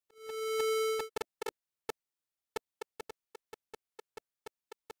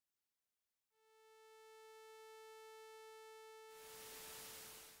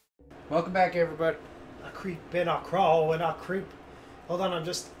Welcome back, everybody. I creep in, I'll crawl, and I'll creep. Hold on, I'm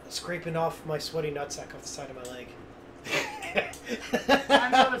just scraping off my sweaty nutsack off the side of my leg. I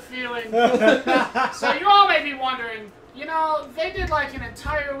know the feeling. So you all may be wondering, you know, they did like an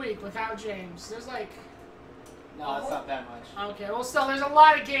entire week without James. There's like... No, it's not that much. Okay, well still, there's a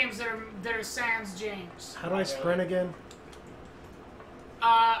lot of games that are sans James. How do I sprint again?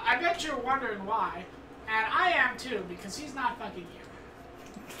 I bet you're wondering why. And I am too, because he's not fucking here.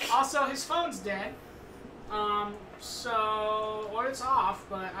 Also, his phone's dead. Or it's off,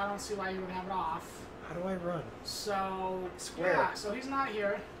 but I don't see why he would have it off. How do I run? So, Square. yeah, so he's not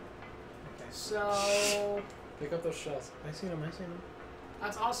here. Okay. So, Pick up those shells. I seen him, I seen him.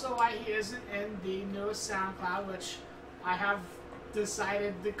 that's also why he isn't in the newest SoundCloud, which I have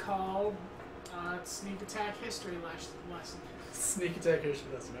decided to call Sneak Attack History Lesson. Sneak attack history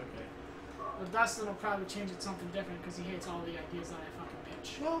lesson, okay. Well, Dustin will probably change it something different because he hates all the ideas that I fucking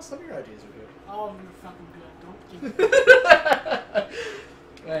pitch. Well, some of your ideas are good. All of them are fucking good. Don't give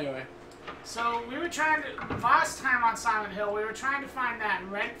me Anyway. So we were trying to last time on Silent Hill. We were trying to find that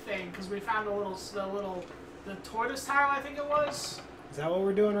red thing because we found the tortoise tile, I think it was. Is that what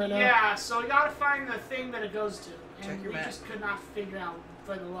we're doing right now? Yeah. So we gotta find the thing that it goes to, and Check your we map. just could not figure out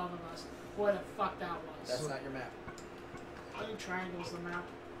for the love of us where the fuck that was. That's not your map. I think triangle's the map.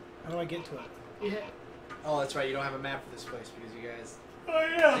 How do I get to it? Yeah. Oh, that's right. You don't have a map for this place because you guys... Oh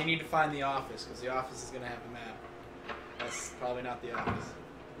yeah. You need to find the office because the office is going to have a map. That's probably not the office.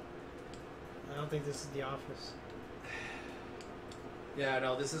 I don't think this is the office. Yeah,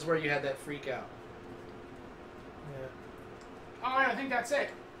 no, this is where you had that freak out. Yeah. Oh yeah, I think that's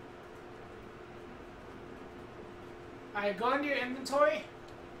it. Alright, go into your inventory.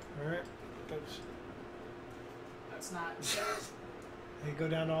 Alright. Oops. That's not. Hey, go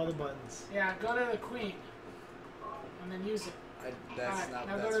down to all the buttons. Yeah, go to the queen, and then use it. That's Alright, not...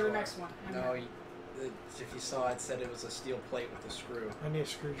 now that's go to the wrong. next one. And No, then- if you saw it, said it was a steel plate with a screw. I need a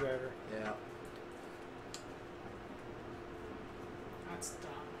screwdriver. Yeah. That's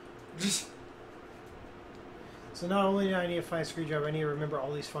dumb. So not only do I need to find a screwdriver, I need to remember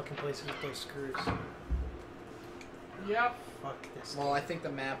all these fucking places with those screws. Yep, Fuck this. Well, I think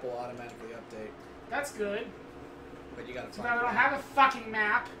the map will automatically update, that's good. but you gotta So find now we the don't map. have a fucking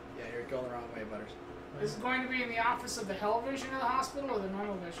map. Yeah, you're going the wrong way, Butters. Is it going to be in the office of the hell version of the hospital or the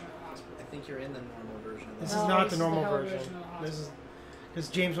normal version of the hospital? I think you're in the normal version of This that. is No, not this the is the normal hell version. version of the This is hospital. because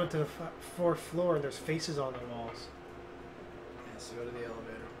James went to the fourth floor and there's faces on the walls. Yeah, so go to the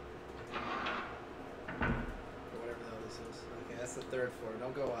elevator. Or whatever the hell this is. Okay, that's the third floor.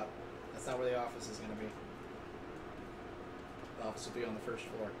 Don't go up. That's not where the office is going to be. The office will be on the first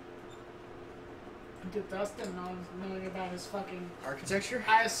floor. Get Dustin knowing about his fucking... Architecture?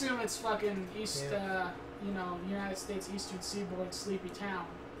 I assume it's fucking East, Yeah. United States Eastern Seaboard Sleepy Town.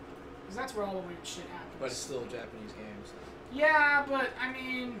 Because that's where all the weird shit happens. But it's still a Japanese game. So. Yeah, but, I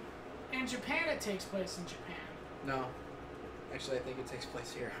mean, in Japan it takes place in Japan. No. Actually, I think it takes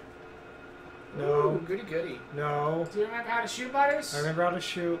place here. No. Ooh, goody goody. No. Do you remember how to shoot, Butters? I remember how to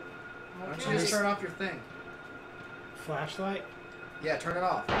shoot. Why don't Okay. you just turn off your thing? Flashlight? Yeah, turn it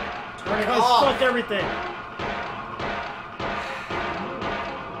off. Turn it oh, off! fuck everything!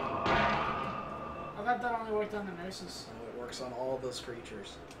 I thought that only worked on the nurses. So it works on all those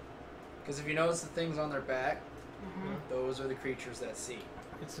creatures. Because if you notice the things on their back, Mm-hmm. those are the creatures that see.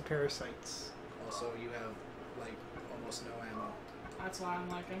 It's the parasites. Also, you have, like, almost no ammo. That's why I'm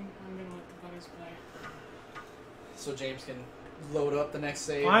like, I'm gonna let the Butters play. So James can load up the next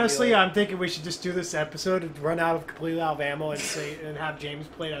save. Honestly, and I'm thinking we should just do this episode and run completely out of ammo and and have James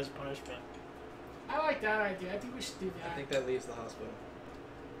play it as punishment. I like that idea. I think we should do that. I think that leaves the hospital.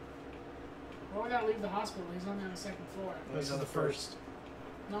 Well, we gotta leave the hospital. He's only on the second floor. No, he's on the first.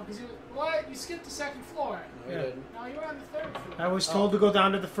 No, because what? You skipped the second floor. No, he Yeah. didn't. No, you were on the third floor. I was told to go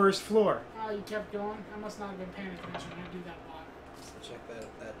down to the first floor. Oh, you kept going? I must not have been paying attention. I do that a lot. So check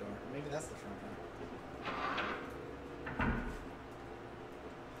that door. Maybe that's the front door.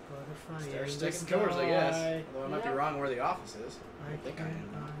 Butterfly There's in the sticking doors, I guess. sky. Although I might be Yeah. wrong where the office is. I think I am.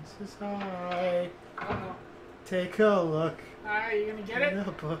 can't rise as high. Uh-oh. Take a look Alright, you gonna get in it?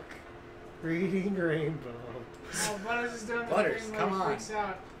 a book. Reading Rainbow. Oh, Butters is doing the Butters, thing come where he on. freaks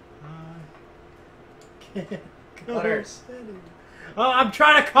out. I can't go Butters. anywhere. Oh, I'm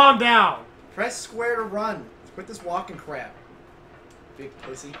trying to calm down. Press square to run. Quit this walking crap. Big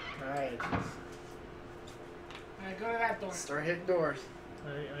pussy. Alright. Alright, go to that door. Start hitting doors.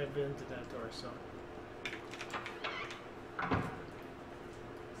 I've been to that door, so. Is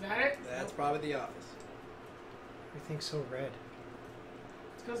that it? That's probably the office. Everything's so red.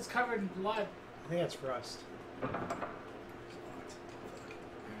 It's because it's covered in blood. I think that's rust. It's locked. Fuck.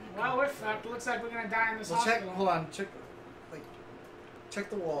 Alright. Well, we're fucked. Looks like we're gonna die in this Well, check. hospital. Hold on. Check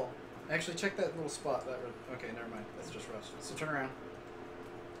the wall. Actually, check that little spot. Okay, never mind. That's just rust. So turn around.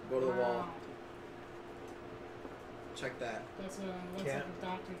 Go to the wall. Check that. That's like a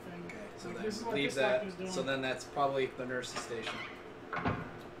doctor thing. Okay, so like, then this is what leave this that. doctor's doing. So then that's probably the nurse's station.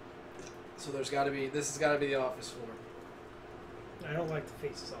 So there's got to be. This has got to be the office floor. I don't like the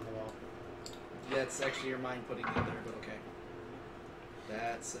faces on the wall. Yeah, it's actually your mind putting it there, but okay.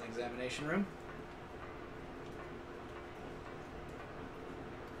 That's an examination room.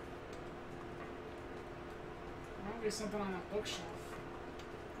 Might be something on that bookshelf.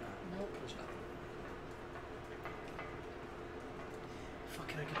 Nope. There's nothing.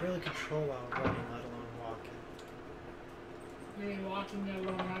 Fucking, I can barely control while running, let alone walking. You mean walking, let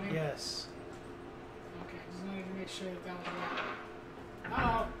alone running? Yes. Okay, just wanted to make sure that was right.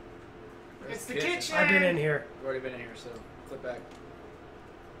 Oh, it's the kitchen. I've been in here. We've already been in here, so click back.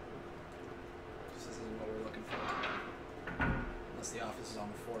 This isn't what we're looking for. Unless the office is on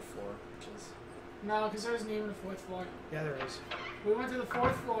the 4th floor, which is... No, because there isn't even a 4th floor. Yeah, there is. We went to the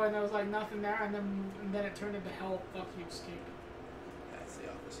 4th floor and there was like nothing there, and then it turned into hell. Fuck you, escape. That's the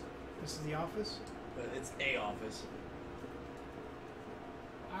office. This is the office? But it's a office.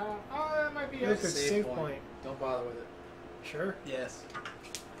 I don't. Oh, that might be Look, it. it's save point. Don't bother with it. Sure? Yes.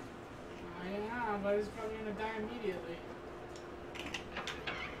 Yeah, but he's probably gonna die immediately.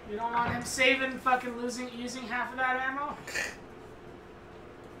 You don't want him saving, fucking using half of that ammo?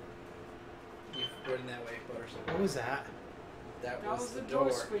 You're running that way, Butterson. What was that? That That was the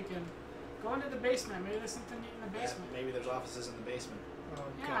door squeaking. Go into the basement. Maybe there's something neat in the basement. Yeah, maybe there's offices in the basement. Oh,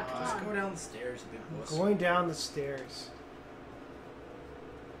 Yeah, God. come Just on. go down the stairs, big I'm wuss. going down the stairs.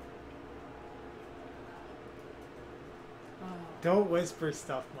 Oh. Don't whisper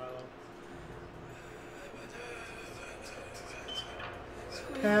stuff, Milo.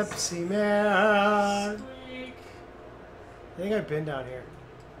 Pepsi Man! Squeak. I think I've been down here.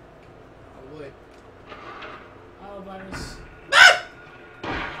 Probably. Oh, Butters.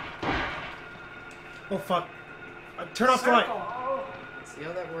 Oh, fuck. Turn off the light! Circle. Oh. See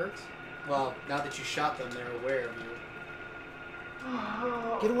how that works? Well, now that you shot them, they're aware of you.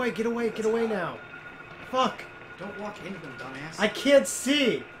 Get away, get away, get away now. Fuck! Don't walk into them, dumbass. I can't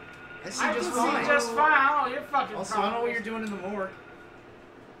see! I see I just can fine. see just fine. I don't know your fucking Also, I problem. know what you're doing in the morgue.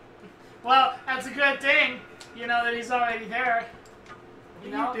 Well, that's a good thing. You know that he's already there.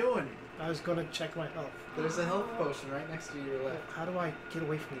 What are you doing? I was gonna check my health. There's a health potion right next to your left. How do I get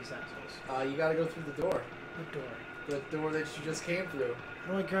away from these assholes? You gotta go through the door. What door? The door that you just came through.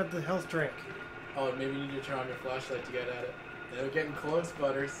 How do I grab the health drink? Oh, maybe you need to turn on your flashlight to get at it. They're getting close,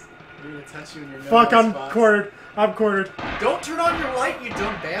 Butters. They're gonna touch you in your nose. Fuck, I'm spots. cornered. I'm cornered. Don't turn on your light, you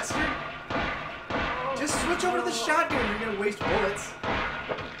dumb bastard! Just switch over to the shotgun. You're gonna waste bullets.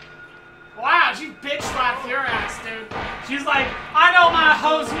 Wow, she bitch slapped your ass, dude. She's like, I know my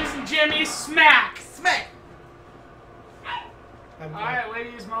hose using Jimmy. Smack. Smack! Alright, way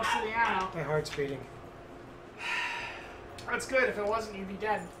to use most of the ammo. My heart's beating. That's good. If it wasn't, you'd be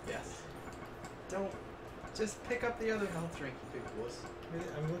dead. Yes. Don't. Just pick up the other health drink, you big wuss.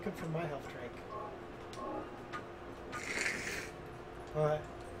 I'm looking for my health drink. What?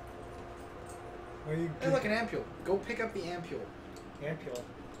 Are you Hey, look, an ampule. Go pick up the ampule. Ampule.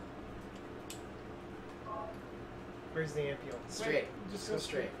 Where's the ampule? Straight. Just go go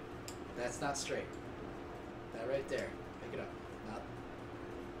straight. That's not straight. That right there. Pick it up. Not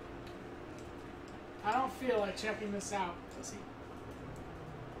I don't feel like checking this out. pussy.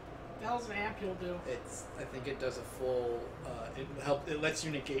 What the hell's an ampule do? It's. I think it does a full. It lets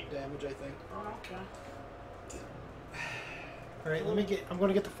you negate damage. I think. Oh, okay. All right, let me get. I'm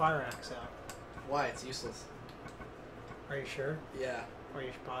gonna get the fire axe out. Why? It's useless. Are you sure? Yeah. Are you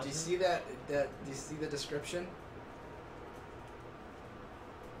Do you positive? see that? Do you see the description?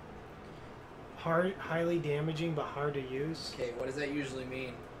 Hard, highly damaging, but hard to use. Okay. What does that usually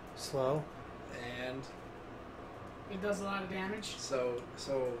mean? Slow. And It does a lot of damage. so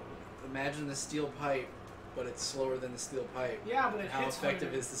imagine the steel pipe, but it's slower than the steel pipe. Yeah, but it How hits effective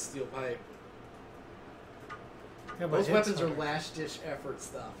harder. is the steel pipe? Yeah, but Those it hits weapons are hard. last ditch effort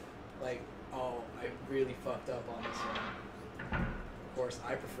stuff. Like, oh, I really fucked up on this one. Of course,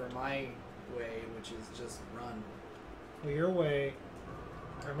 I prefer my way, which is just run. Well, your way.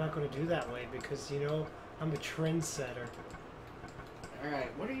 I'm not going to do that way because, you know, I'm a trendsetter.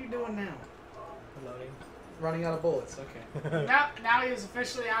 Alright, what are you doing now? Loading. Running out of bullets, okay. Now he is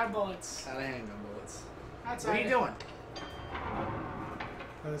officially out of bullets. Out of handgun bullets. That's What are you alright. doing?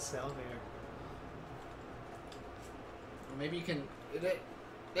 Oh, that's the elevator. Well, maybe you can...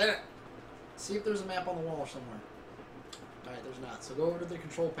 See if there's a map on the wall somewhere. Alright, there's not. So go over to the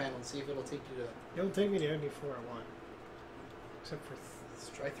control panel and see if it'll take you to... It'll take me to any 4 I want. Except for... Let's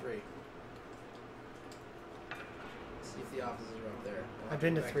try 3. See if the offices are up there. I've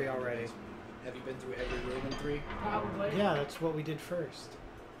been to 3 already. Have you been through every room in 3? Probably. Yeah, that's what we did first.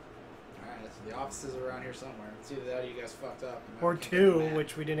 Alright, so the offices are around here somewhere. It's either that or you guys fucked up. You Or might can't get the 2, map.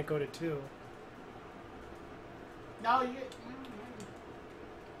 which we didn't go to 2. No, you.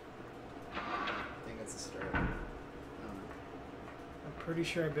 I think that's the start. I'm pretty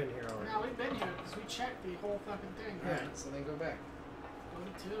sure I've been here already. No, we've been here because we checked the whole fucking thing. Alright, so then go back.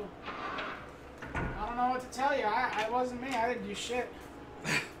 Go to 2. I don't know what to tell you. I wasn't me. I didn't do shit.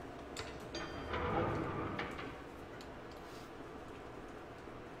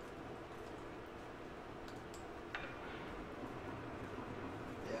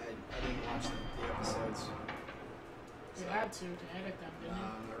 Yeah, I didn't watch the episodes. You had to edit them, No, didn't you?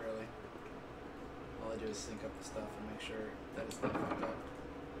 not really. All I do is sync up the stuff and make sure that it's not fucked up.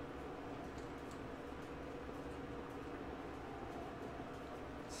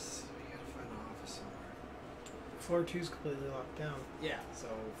 So we gotta find an office somewhere. Floor 2's completely locked down. Yeah, so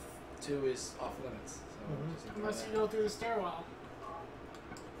 2 is off limits. So Mhm. just ignore Unless that. you go through the stairwell.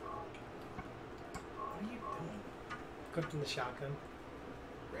 What are you doing? Equipped in the shotgun.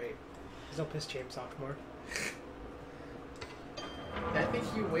 Great. There's no piss James sophomore. I think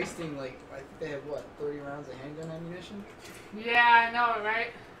you wasting like I think they have what 30 rounds of handgun ammunition. Yeah, I know it,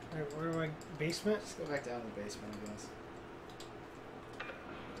 right? Alright, where do I... Basement? Let's go back down to the basement, I guess. I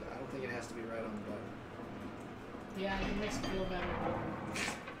don't think it has to be right on the button Yeah, it makes it feel better.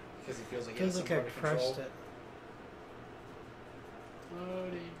 because it feels like Feels it's like I some pressed it.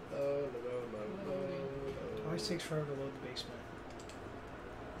 Loading. It always takes forever to load the basement.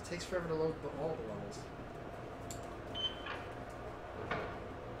 It takes forever to load all the levels.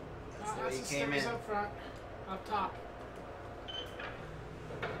 That's the way That's you the came stairs in. up front. Up top.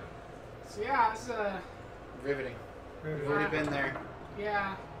 So yeah, it's Riveting. Right, We've right. already been there.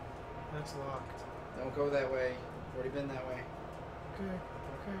 yeah. That's locked. Don't go that way. We've already been that way. Okay,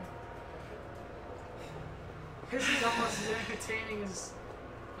 okay. This is almost as entertaining as,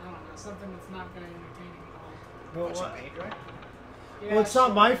 I don't know, something that's not very entertaining at all. But Watching what? paint dry? Yeah, Well, it's not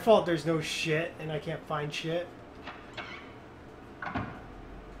sure. my fault there's no shit and I can't find shit.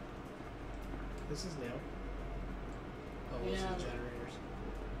 This is new. Oh, those Yeah. are the generators.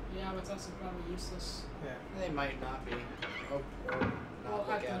 Yeah, but it's also probably useless. Yeah, They might not be. Or not Well, look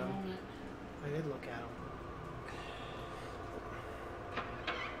at at the them. moment. I did look at them.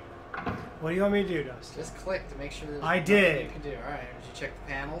 What do you want me to do, Dustin? Just click to make sure there's I nothing did. you can do. Alright, did you check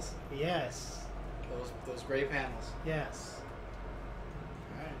the panels? Yes. Those gray panels. Yes.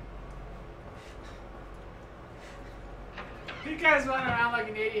 Alright. You guys running around like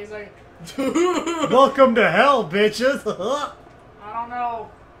an idiot. He's like, Welcome to hell, bitches. I don't know.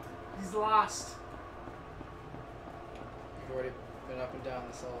 He's lost. You've already been up and down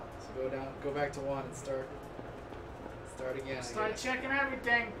this hall. So go back to 1 and start again. I Start guess. checking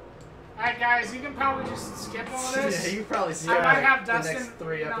everything. Alright, guys, you can probably just skip all this. Yeah, you probably see I might like, have the Dustin. next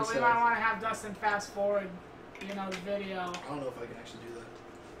 3 you know, episodes. we might want to have Dustin fast forward. You know, the video. I don't know if I can actually do that.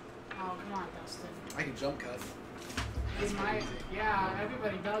 Oh, come on, Dustin. I can jump cut. You That's pretty might. easy. Yeah,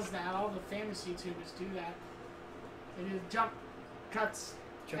 everybody does that. All the famous YouTubers do that. They do jump cuts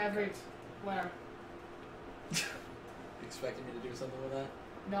Jump everywhere. You expecting me to do something with that?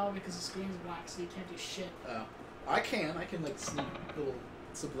 No, because the screen's black, so you can't do shit. Oh. I can like sneak little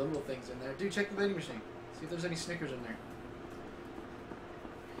subliminal things in there. Dude, check the vending machine. See if there's any Snickers in there.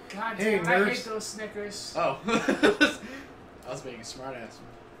 God Hey, damn, I hate nurse. those Snickers. Oh. I was being a smart ass.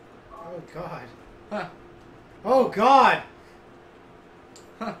 Oh, God. Huh. Oh, God.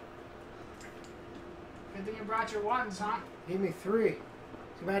 Huh. Good thing you brought your ones, huh? Gave me 3. Too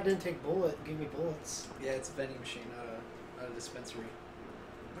bad I didn't take bullet. Give me bullets. Yeah, it's a vending machine, not a dispensary.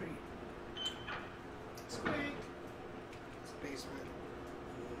 What are you? Sweet. It's a basement.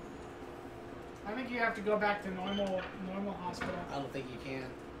 I think you have to go back to normal hospital. I don't think you can.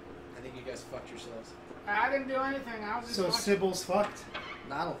 I think you guys fucked yourselves. I didn't do anything. I was just So watching. Sybil's fucked?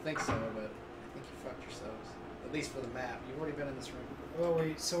 No, I don't think so, but I think you fucked yourselves. At least for the map. You've already been in this room. Well,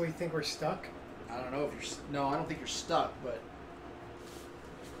 so we think we're stuck? I don't know if you're... No, I don't think you're stuck, but...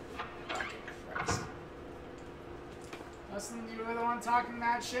 Fucking Christ. Dustin, you were the one talking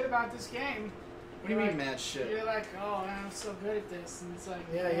mad shit about this game. What do you mean mad shit? You're like, oh, man, I'm so good at this. And it's like...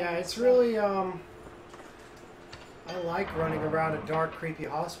 Yeah, it's really, I like running around a dark, creepy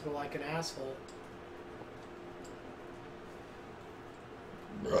hospital like an asshole.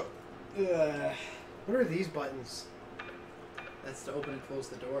 What are these buttons? That's to open and close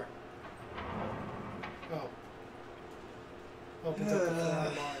the door. Oh. Opens up the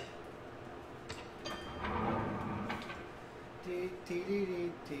floor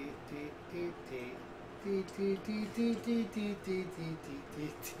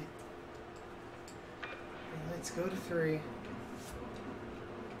Let's go to 3.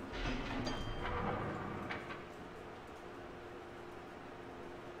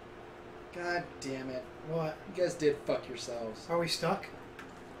 God damn it. What? You guys did fuck yourselves. Are we stuck?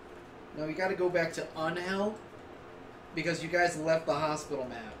 No, you gotta go back to Unhell because you guys left the hospital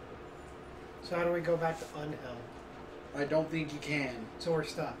map. So how do we go back to Unhell? I don't think you can. So we're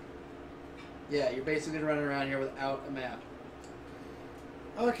stuck. Yeah, you're basically running around here without a map.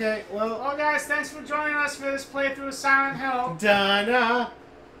 Okay, well... Well, guys, thanks for joining us for this playthrough of Silent Hill. Donna,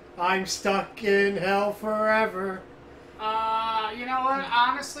 I'm stuck in hell forever. You know what?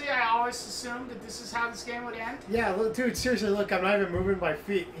 Honestly, I always assumed that this is how this game would end. Yeah, look, dude, seriously, look, I'm not even moving my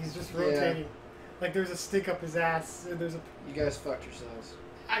feet. He's just Yeah. rotating. Like there's a stick up his ass, and there's a... You guys fucked yourselves.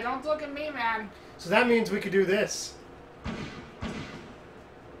 Don't look at me, man. So that means we could do this.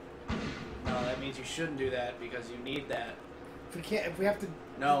 No, that means you shouldn't do that because you need that. If we can't, if we have to...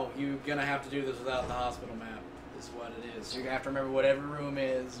 No, you're gonna have to do this without the hospital map. Is what it is. You're gonna have to remember what every room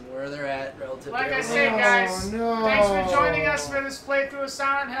is and where they're at relative Like to I everything. said, guys, no. thanks for joining us for this playthrough of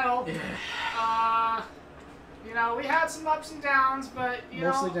Silent Hill. Yeah. You know, we had some ups and downs, but, you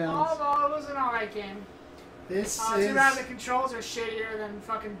Mostly know, downs. all in all, it was an alright game. This Too bad the is... controls are shittier than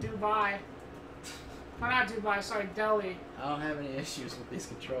fucking Dubai. Well, not Dubai, sorry, Delhi. I don't have any issues with these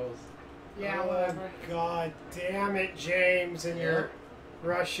controls. Yeah, Oh, whatever. God damn it, James, and Yeah. you're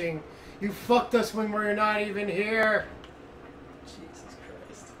rushing. You fucked us when we're not even here. Jesus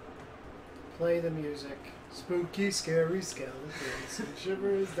Christ. Play the music. Spooky, scary skeletons and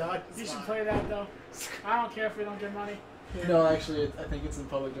shivers down You should play that, though. I don't care if we don't get money. No, actually, I think it's in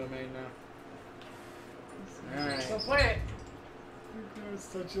public domain now. Alright. So play it. There's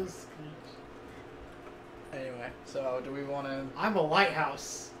such a screech. Anyway, so do we want to... I'm a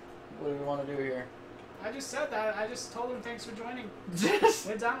lighthouse. What do we want to do here? I just said that. I just told him thanks for joining.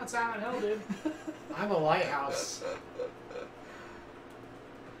 We're done with Silent Hill, dude. I'm a lighthouse.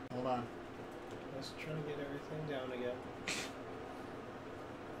 Hold on. I was trying to get everything down again.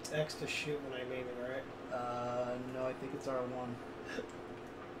 It's X to shoot when I'm aiming, right? No, I think it's R1.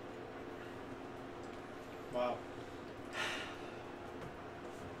 Wow.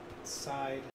 Side.